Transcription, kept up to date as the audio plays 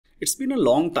It's been a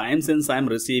long time since I'm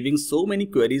receiving so many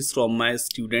queries from my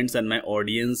students and my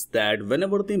audience that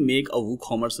whenever they make a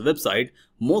WooCommerce website,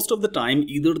 most of the time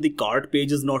either the cart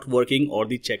page is not working or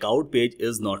the checkout page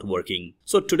is not working.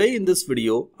 So today in this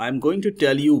video, I'm going to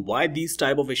tell you why these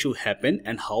type of issues happen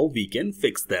and how we can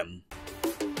fix them.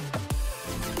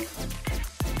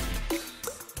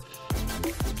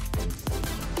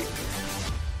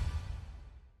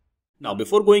 Now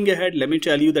before going ahead, let me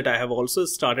tell you that I have also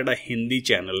started a Hindi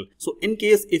channel. So in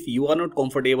case if you are not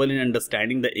comfortable in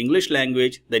understanding the English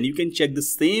language, then you can check the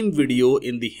same video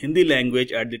in the Hindi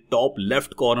language at the top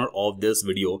left corner of this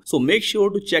video. So make sure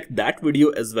to check that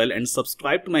video as well and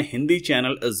subscribe to my Hindi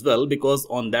channel as well, because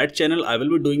on that channel I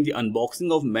will be doing the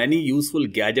unboxing of many useful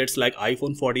gadgets like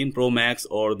iPhone 14 Pro Max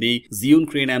or the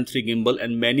𝗙𝗵𝗁 gimbal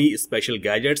and many special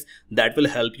gadgets that will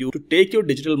help you to take your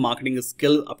digital marketing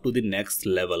skill up to the next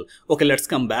level. Okay, let's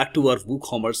come back to our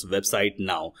WooCommerce website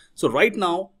now. So right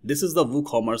now, this is the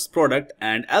WooCommerce product,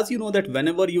 and as you know that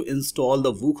whenever you install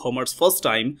the WooCommerce first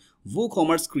time,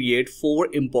 WooCommerce create 4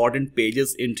 important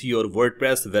pages into your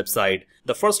WordPress website.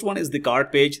 The first one is the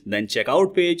cart page, then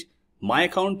checkout page, my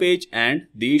account page and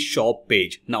the shop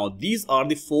page. Now these are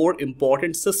the 4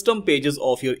 important system pages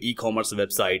of your e-commerce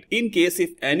website. In case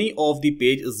if any of the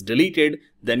page is deleted,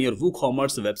 then your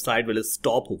WooCommerce website will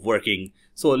stop working.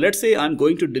 So let's say I'm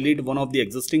going to delete one of the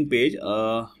existing page.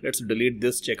 Let's delete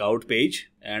this checkout page,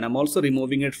 and I'm also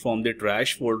removing it from the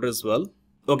trash folder as well.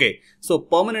 Okay, so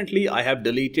permanently I have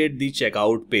deleted the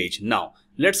checkout page. Now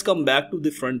let's come back to the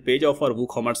front page of our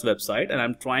WooCommerce website, and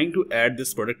I'm trying to add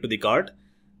this product to the cart.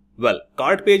 Well,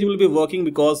 cart page will be working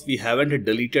because we haven't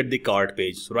deleted the cart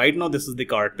page. So right now this is the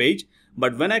cart page,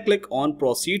 but when I click on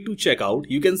proceed to checkout,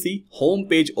 you can see home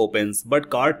page opens, but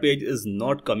cart page is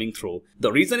not coming through.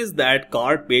 The reason is that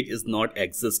cart page is not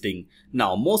existing.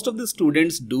 Now most of the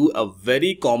students do a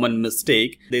very common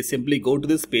mistake. They simply go to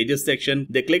this pages section,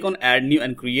 they click on add new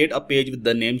and create a page with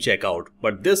the name checkout,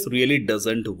 but this really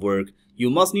doesn't work. You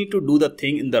must need to do the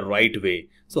thing in the right way.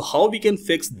 So how we can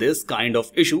fix this kind of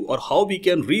issue, or how we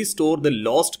can restore the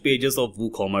lost pages of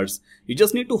WooCommerce? You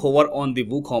just need to hover on the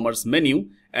WooCommerce menu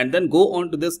and then go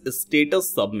on to this status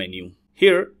sub menu.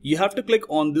 Here you have to click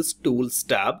on this tools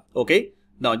tab. Okay,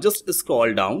 now just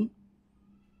scroll down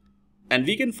and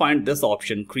we can find this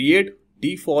option, create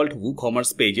default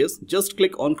WooCommerce pages. Just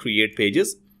click on create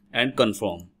pages and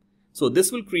confirm. So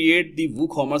this will create the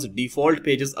WooCommerce default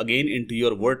pages again into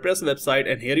your WordPress website,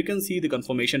 and here you can see the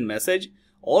confirmation message.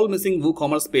 All missing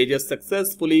WooCommerce pages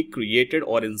successfully created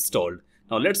or installed.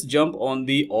 Now let's jump on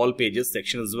the all pages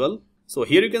section as well. So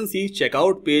here you can see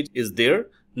checkout page is there.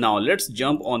 Now let's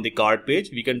jump on the cart page.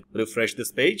 We can refresh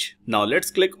this page. Now let's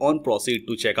click on proceed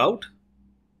to checkout.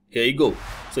 Here you go.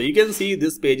 So you can see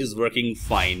this page is working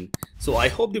fine. So I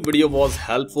hope the video was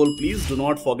helpful. Please do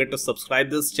not forget to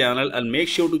subscribe this channel and make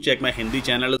sure to check my Hindi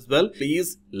channel as well.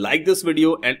 Please like this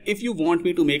video, and if you want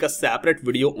me to make a separate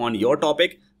video on your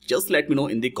topic, just let me know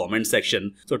in the comment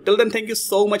section. So till then, thank you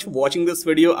so much for watching this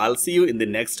video. I'll see you in the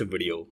next video.